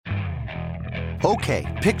Okay,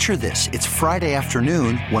 picture this. It's Friday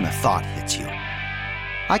afternoon when a thought hits you.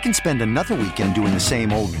 I can spend another weekend doing the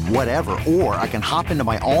same old whatever, or I can hop into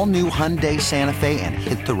my all-new Hyundai Santa Fe and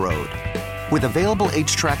hit the road. With available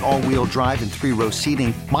H-Track all-wheel drive and 3-row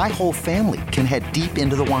seating, my whole family can head deep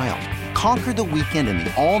into the wild. Conquer the weekend in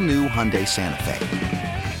the all-new Hyundai Santa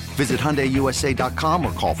Fe. Visit HyundaiUSA.com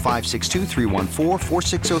or call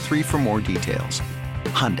 562-314-4603 for more details.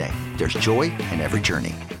 Hyundai, there's joy in every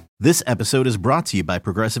journey. This episode is brought to you by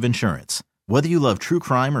Progressive Insurance. Whether you love true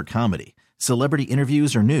crime or comedy, celebrity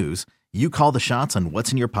interviews or news, you call the shots on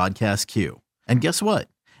what's in your podcast queue. And guess what?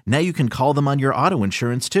 Now you can call them on your auto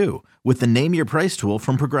insurance too with the Name Your Price tool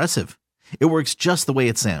from Progressive. It works just the way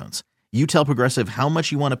it sounds. You tell Progressive how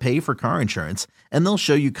much you want to pay for car insurance, and they'll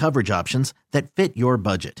show you coverage options that fit your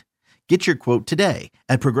budget. Get your quote today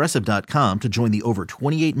at Progressive.com to join the over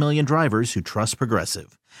 28 million drivers who trust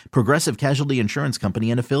Progressive. Progressive Casualty Insurance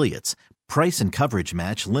Company and Affiliates. Price and coverage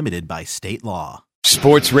match limited by state law.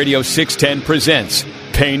 Sports Radio 610 presents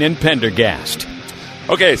Payne and Pendergast.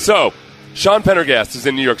 Okay, so Sean Pendergast is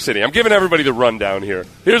in New York City. I'm giving everybody the rundown here.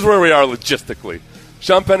 Here's where we are logistically.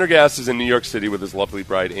 Sean Pendergast is in New York City with his lovely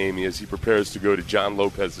bride, Amy, as he prepares to go to John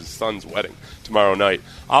Lopez's son's wedding tomorrow night.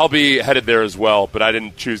 I'll be headed there as well, but I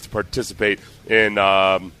didn't choose to participate in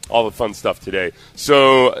all the fun stuff today.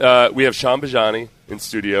 So we have Sean Bajani in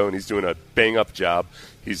studio, and he's doing a bang-up job.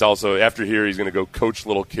 He's also, after here, he's going to go coach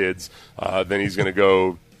little kids. Then he's going to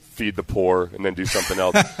go feed the poor and then do something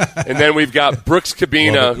else. And then we've got Brooks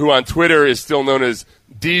Cabina, who on Twitter is still known as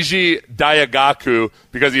Digi Diagaku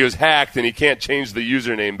because he was hacked and he can't change the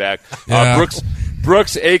username back. Yeah.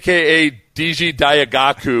 Brooks, a.k.a. Digi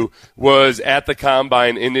Diagaku, was at the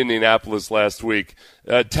Combine in Indianapolis last week.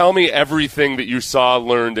 Tell me everything that you saw,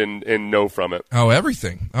 learned, and know from it. Oh,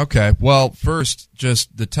 everything. Okay. Well, first,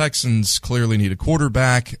 just the Texans clearly need a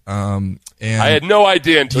quarterback. And I had no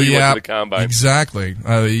idea until you went to the Combine. Exactly.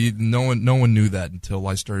 No one knew that until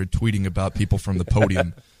I started tweeting about people from the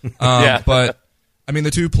podium. But, I mean,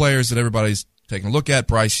 the two players that everybody's taking a look at,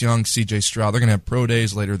 Bryce Young, C.J. Stroud, they're going to have pro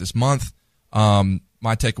days later this month.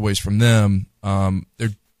 My takeaways from them,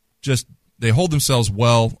 they hold themselves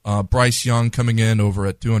well. Bryce Young coming in over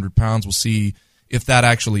at 200 pounds. We'll see if that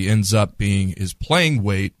actually ends up being his playing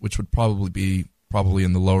weight, which would probably be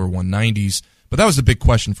in the lower 190s. But that was the big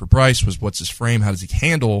question for Bryce, was what's his frame? How does he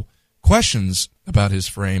handle questions about his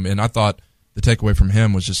frame? And I thought the takeaway from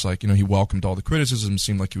him was just like, he welcomed all the criticism,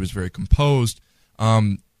 seemed like he was very composed.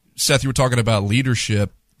 Seth, you were talking about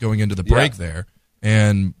leadership going into the break there.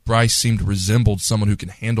 And Bryce seemed to resemble someone who can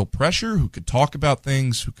handle pressure, who could talk about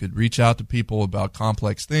things, who could reach out to people about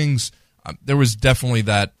complex things. There was definitely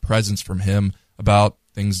that presence from him about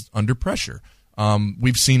things under pressure.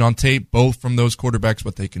 We've seen on tape, both from those quarterbacks,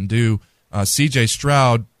 what they can do. C.J.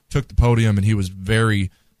 Stroud took the podium, and he was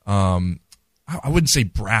very, I wouldn't say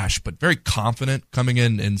brash, but very confident coming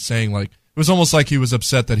in and saying, like, it was almost like he was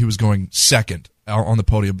upset that he was going second on the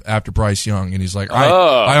podium after Bryce Young. And he's like,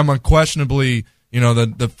 I am unquestionably –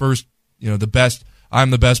 the first, the best. I'm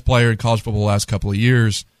the best player in college football the last couple of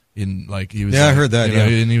years. I heard that.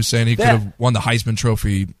 And he was saying he could have won the Heisman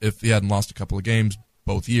Trophy if he hadn't lost a couple of games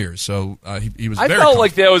both years. So he was. I very felt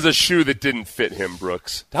like that was a shoe that didn't fit him,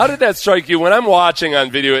 Brooks. How did that strike you? When I'm watching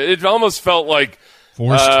on video, it almost felt like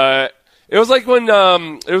forced. It was like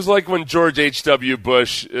when George H.W.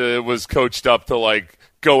 Bush was coached up to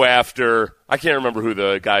go after. I can't remember who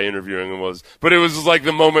the guy interviewing him was, but it was like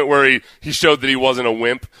the moment where he showed that he wasn't a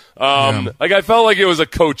wimp. I felt like it was a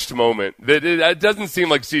coached moment. It doesn't seem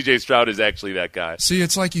like C.J. Stroud is actually that guy. See,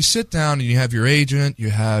 it's like you sit down and you have your agent, you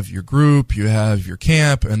have your group, you have your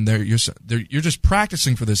camp, and you're just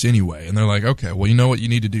practicing for this anyway. And they're like, okay, well, you know what you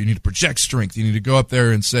need to do? You need to project strength. You need to go up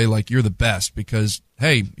there and say you're the best because,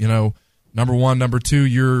 hey, number one, number two,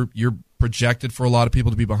 you're projected for a lot of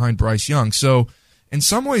people to be behind Bryce Young. So in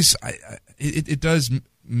some ways, it does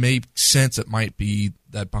make sense. It might be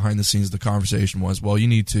that behind the scenes the conversation was, well, you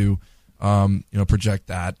need to, project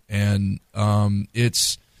that, and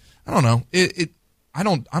it's, I don't know, I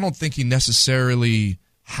don't think he necessarily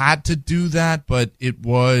had to do that, but it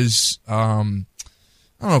was,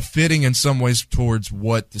 fitting in some ways towards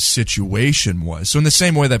what the situation was. So in the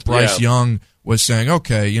same way that Bryce Young was saying,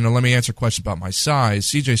 okay, let me answer questions about my size,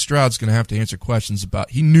 C.J. Stroud's going to have to answer questions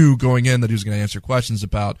about, he knew going in that he was going to answer questions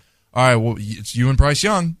about, all right, well, it's you and Bryce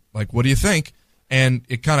Young. What do you think? And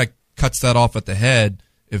it kind of cuts that off at the head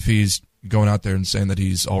if he's going out there and saying that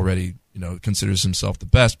he's already, considers himself the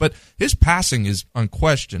best. But his passing is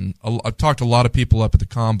unquestioned. I've talked to a lot of people up at the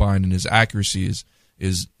Combine, and his accuracy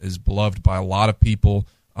is beloved by a lot of people.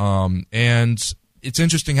 And it's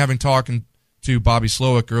interesting having talked to Bobby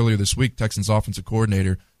Slowick earlier this week, Texans offensive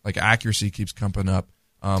coordinator. Like, accuracy keeps coming up.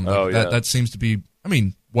 That seems to be, I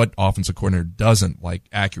mean, what offensive coordinator doesn't like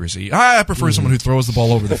accuracy? I prefer someone who throws the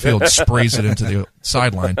ball over the field, sprays it into the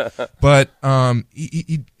sideline. But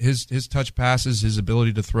his touch passes, his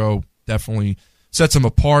ability to throw definitely sets him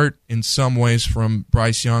apart in some ways from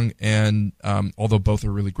Bryce Young, and although both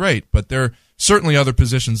are really great. But there are certainly other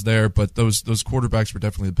positions there, but those quarterbacks were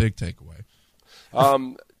definitely a big takeaway.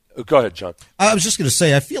 Go ahead, John. I was just going to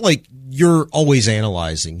say, I feel like you're always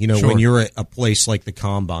analyzing, Sure. when you're at a place like the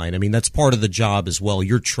Combine. I mean, that's part of the job as well.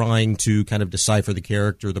 You're trying to kind of decipher the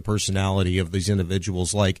character, the personality of these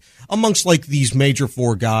individuals. Like, amongst like these major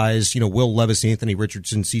four guys, Will Levis, Anthony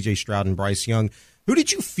Richardson, C.J. Stroud, and Bryce Young, who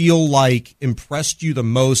did you feel like impressed you the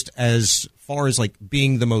most as far as like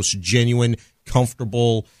being the most genuine,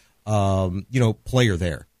 comfortable, player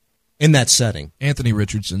there in that setting? Anthony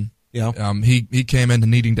Richardson. Yeah. He came into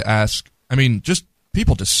needing to ask. I mean, just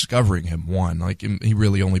people discovering him won. Like, he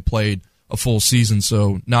really only played a full season,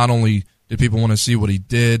 so not only did people want to see what he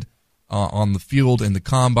did on the field in the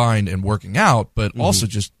Combine and working out, but also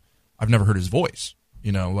just I've never heard his voice.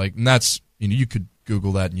 And that's you could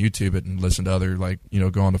Google that and YouTube it and listen to other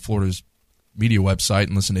go on to Florida's media website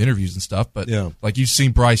and listen to interviews and stuff. But like, you've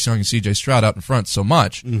seen Bryce Young and C.J. Stroud out in front so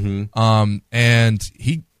much, and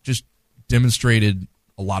he just demonstrated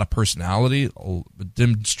a lot of personality,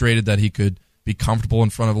 demonstrated that he could be comfortable in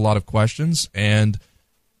front of a lot of questions, and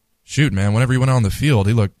shoot, man, whenever he went on the field,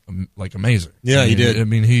 he looked like amazing. Yeah, he did. I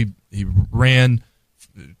mean, he ran,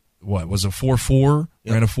 what was a 4.4,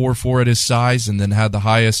 ran a 4.4 at his size, and then had the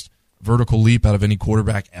highest vertical leap out of any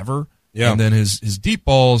quarterback ever. Yeah. And then his deep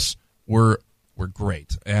balls were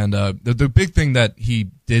great. And the big thing that he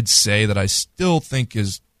did say that I still think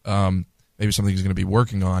is maybe something he's going to be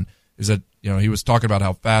working on is that he was talking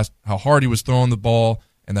about how hard he was throwing the ball,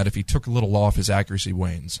 and that if he took a little off, his accuracy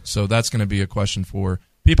wanes. So that's going to be a question for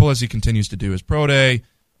people as he continues to do his pro day,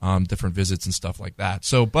 different visits and stuff like that.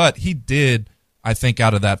 So, but he did, I think,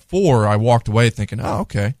 out of that 4, I walked away thinking, oh,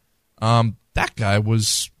 okay, that guy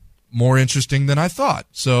was more interesting than I thought.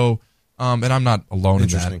 So, and I'm not alone in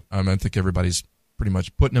that. I think everybody's pretty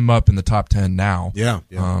much putting him up in the top 10 now. Yeah.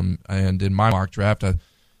 And in my mock draft,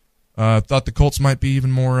 I thought the Colts might be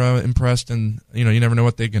even more impressed, and you never know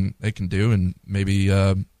what they can do, and maybe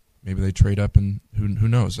they trade up, and who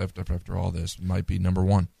knows after all this might be number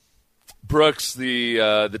 1. Brooks,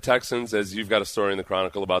 the Texans, as you've got a story in the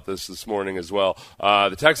Chronicle about this morning as well.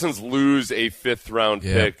 The Texans lose a 5th-round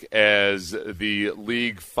pick as the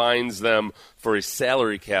league fines them for a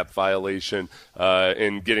salary cap violation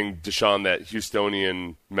in getting Deshaun that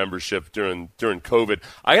Houstonian membership during COVID.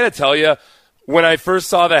 I got to tell you, when I first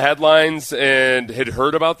saw the headlines and had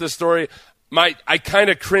heard about this story, I kind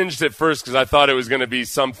of cringed at first because I thought it was going to be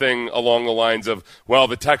something along the lines of, well,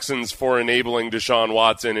 the Texans, for enabling Deshaun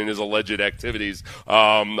Watson and his alleged activities,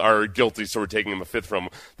 are guilty, so we're taking him a 5th from him.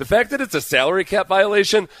 The fact that it's a salary cap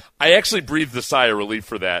violation, I actually breathed a sigh of relief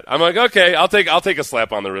for that. I'm like, okay, I'll take a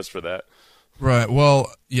slap on the wrist for that. Right.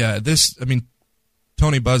 Well, yeah.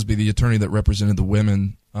 Tony Busby, the attorney that represented the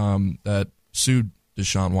women that sued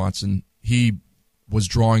Deshaun Watson, he was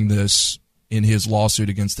drawing this in his lawsuit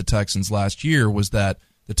against the Texans last year, was that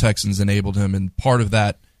the Texans enabled him, and part of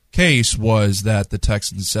that case was that the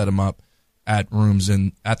Texans set him up at rooms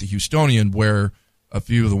at the Houstonian where a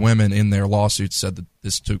few of the women in their lawsuits said that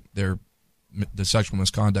the sexual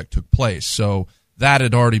misconduct took place. So that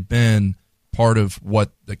had already been part of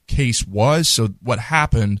what the case was. So what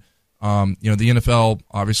happened, the NFL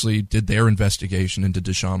obviously did their investigation into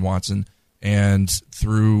Deshaun Watson, and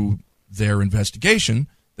through their investigation,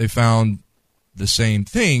 they found the same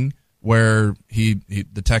thing where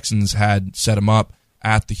the Texans had set him up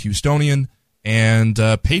at the Houstonian and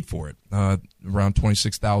paid for it, around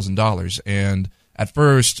 $26,000. And at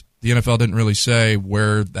first, the NFL didn't really say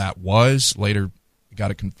where that was. Later,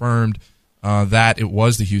 got it confirmed that it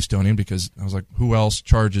was the Houstonian, because I was like, who else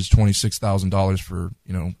charges $26,000 for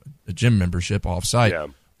a gym membership off-site? Yeah.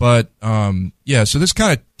 But so this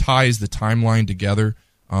kind of ties the timeline together.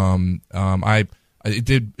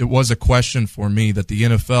 It was a question for me that the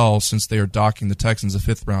NFL, since they are docking the Texans a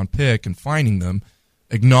 5th-round pick and fining them,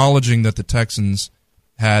 acknowledging that the Texans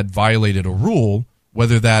had violated a rule,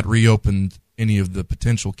 whether that reopened any of the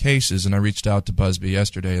potential cases. And I reached out to Busby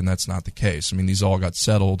yesterday, and that's not the case. I mean, these all got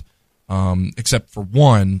settled, except for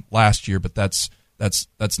one last year, but that's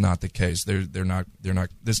not the case. They're not.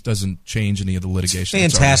 This doesn't change any of the litigation.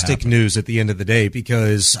 It's fantastic news at the end of the day,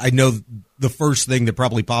 because I know the first thing that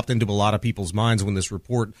probably popped into a lot of people's minds when this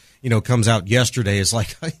report, comes out yesterday is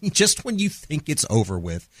like, just when you think it's over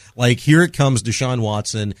with, like here it comes, Deshaun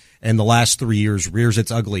Watson, and the last 3 years rears its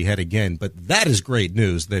ugly head again. But that is great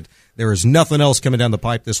news that there is nothing else coming down the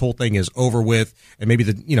pipe. This whole thing is over with, and maybe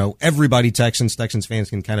everybody, Texans fans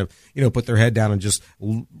can kind of, put their head down and just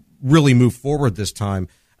really move forward this time.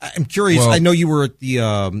 I'm curious. I know you were at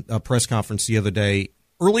the press conference the other day.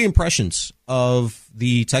 Early impressions of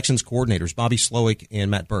the Texans coordinators, Bobby Slowick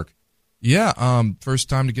and Matt Burke. Yeah, first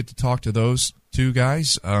time to get to talk to those two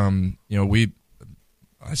guys. Me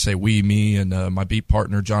and my beat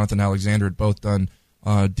partner Jonathan Alexander had both done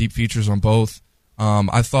deep features on both.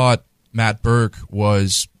 I thought Matt Burke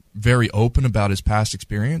was very open about his past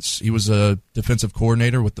experience. He was a defensive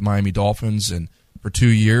coordinator with the Miami Dolphins and for 2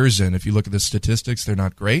 years, and if you look at the statistics, they're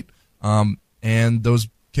not great. And those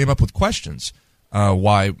came up with questions.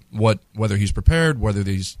 Whether he's prepared, whether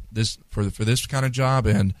he's for this kind of job,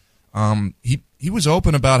 and he was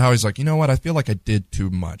open about how he's like, what, I feel like I did too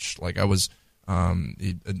much. Like I was,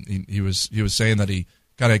 he was saying that he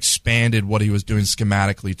kind of expanded what he was doing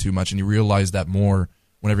schematically too much, and he realized that more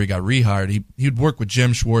whenever he got rehired. He'd worked with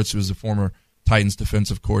Jim Schwartz, who was the former Titans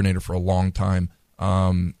defensive coordinator for a long time,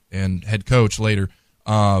 and head coach later,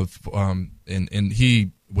 and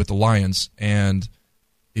he with the Lions, and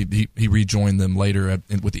he rejoined them later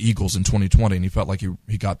with the Eagles in 2020, and he felt like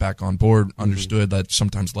he got back on board, understood that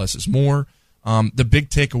sometimes less is more. The big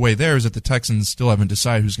takeaway there is that the Texans still haven't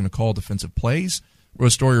decided who's going to call defensive plays. We wrote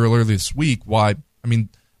a story earlier this week. I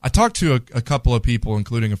talked to a couple of people,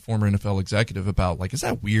 including a former NFL executive, about, like, is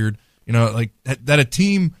that weird? That a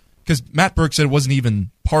team, because Matt Burke said it wasn't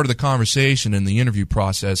even part of the conversation in the interview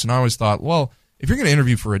process, and I always thought, well, if you're going to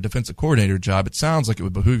interview for a defensive coordinator job, it sounds like it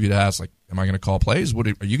would behoove you to ask, like, am I going to call plays?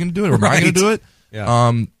 Are you going to do it, or am I going to do it?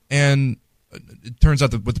 Yeah. And it turns out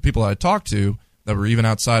that with the people I talked to that were even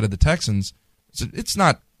outside of the Texans, it's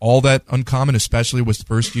not all that uncommon, especially with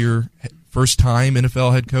first-time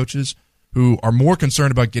NFL head coaches who are more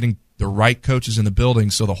concerned about getting the right coaches in the building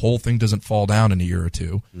so the whole thing doesn't fall down in a year or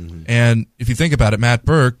two. Mm-hmm. And if you think about it, Matt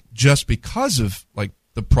Burke, just because of like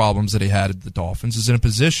the problems that he had at the Dolphins, is in a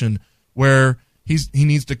position where he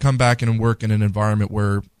needs to come back and work in an environment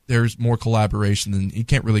where there's more collaboration, and he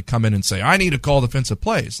can't really come in and say, I need to call defensive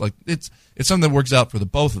plays. Like it's something that works out for the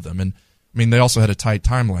both of them. And I mean, they also had a tight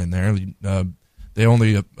timeline there. They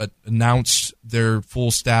only announced their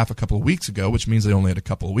full staff a couple of weeks ago, which means they only had a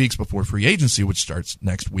couple of weeks before free agency, which starts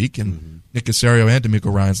next week. And Nick Caserio and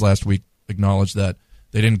DeMeco Ryans last week acknowledged that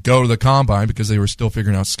they didn't go to the combine because they were still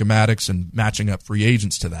figuring out schematics and matching up free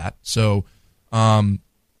agents to that. So,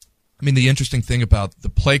 the interesting thing about the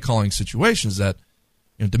play calling situation is that,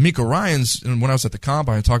 DeMeco Ryans, and when I was at the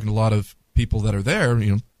combine talking to a lot of people that are there,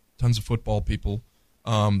 tons of football people,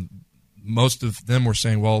 most of them were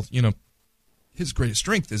saying, well, his greatest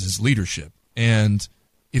strength is his leadership. And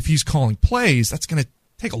if he's calling plays, that's going to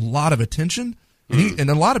take a lot of attention. And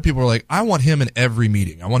a lot of people are like, I want him in every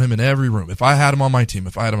meeting. I want him in every room. If I had him on my team,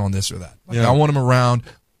 if I had him on this or that. I want him around.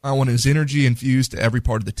 I want his energy infused to every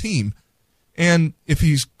part of the team. And if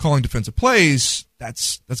he's calling defensive plays,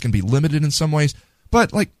 that's going to be limited in some ways.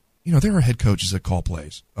 But, there are head coaches that call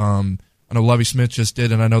plays. I know Lovie Smith just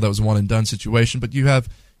did, and I know that was a one-and-done situation. But you have,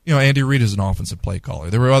 Andy Reid is an offensive play caller.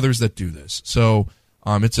 There are others that do this. So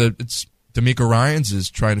it's DeMeco Ryans is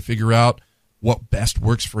trying to figure out what best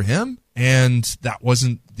works for him, and that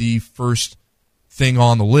wasn't the first thing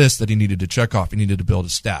on the list that he needed to check off. He needed to build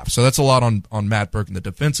his staff. So that's a lot on Matt Burke and the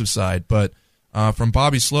defensive side. But from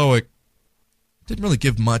Bobby Slowick, didn't really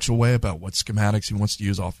give much away about what schematics he wants to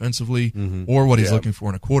use offensively or what he's looking for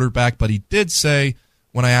in a quarterback. But he did say,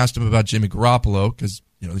 when I asked him about Jimmy Garoppolo, because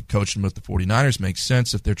he coached him with the 49ers, makes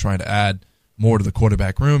sense if they're trying to add more to the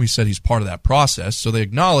quarterback room. He said he's part of that process. So they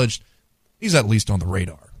acknowledged he's at least on the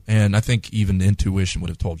radar. And I think even intuition would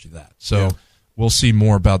have told you that. So we'll see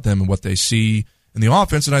more about them and what they see in the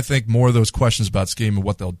offense. And I think more of those questions about scheme and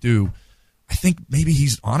what they'll do, I think maybe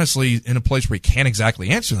he's honestly in a place where he can't exactly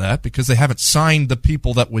answer that because they haven't signed the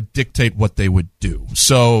people that would dictate what they would do.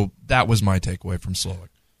 So that was my takeaway from Slowick.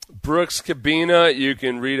 Brooks Cabina, you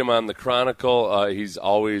can read him on the Chronicle. He's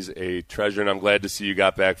always a treasure, and I'm glad to see you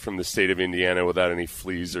got back from the state of Indiana without any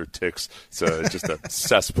fleas or ticks. It's just a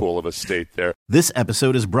cesspool of a state there. This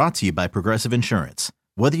episode is brought to you by Progressive Insurance.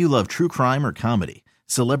 Whether you love true crime or comedy,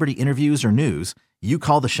 celebrity interviews or news, you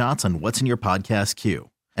call the shots on what's in your podcast queue.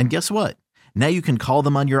 And guess what? Now you can call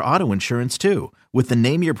them on your auto insurance too with the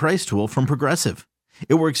Name Your Price tool from Progressive.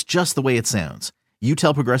 It works just the way it sounds. You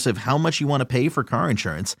tell Progressive how much you want to pay for car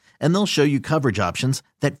insurance, and they'll show you coverage options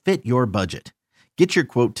that fit your budget. Get your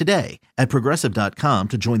quote today at Progressive.com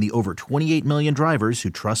to join the over 28 million drivers who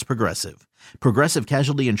trust Progressive. Progressive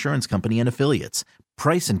Casualty Insurance Company and Affiliates.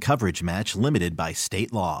 Price and coverage match limited by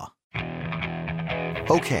state law.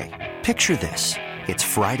 Okay, picture this. It's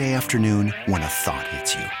Friday afternoon when a thought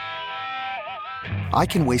hits you. I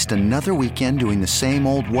can waste another weekend doing the same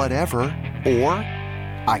old whatever, or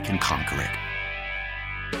I can conquer it.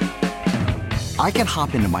 I can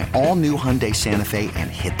hop into my all-new Hyundai Santa Fe and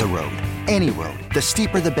hit the road. Any road. The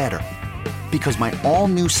steeper, the better. Because my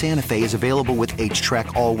all-new Santa Fe is available with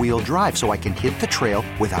H-Track all-wheel drive, so I can hit the trail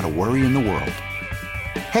without a worry in the world.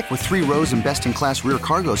 Heck, with 3 rows and best-in-class rear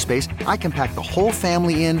cargo space, I can pack the whole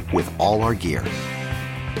family in with all our gear.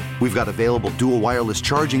 We've got available dual wireless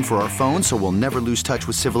charging for our phones, so we'll never lose touch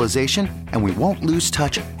with civilization, and we won't lose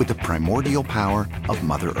touch with the primordial power of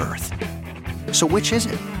Mother Earth. So which is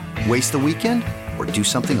it? Waste the weekend or do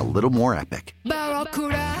something a little more epic?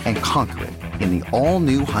 And conquer it in the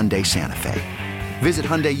all-new Hyundai Santa Fe. Visit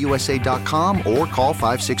HyundaiUSA.com or call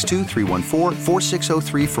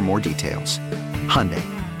 562-314-4603 for more details. Hyundai,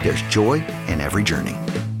 there's joy in every journey.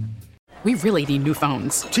 We really need new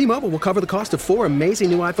phones. T-Mobile will cover the cost of 4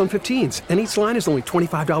 amazing new iPhone 15s, and each line is only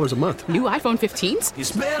 $25 a month. New iPhone 15s?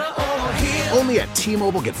 It's better over here. Only at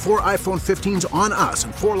T-Mobile, get 4 iPhone 15s on us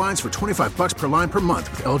and 4 lines for $25 per line per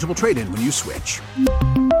month with eligible trade-in when you switch.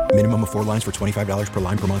 Minimum of 4 lines for $25 per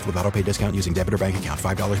line per month with autopay discount using debit or bank account.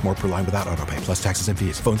 $5 more per line without autopay, plus taxes and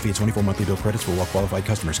fees. Phone fee at 24 monthly bill credits for well-qualified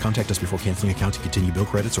customers. Contact us before canceling account to continue bill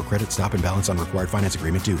credits or credit stop and balance on required finance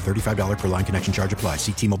agreement due. $35 per line connection charge applies.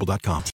 See T-Mobile.com.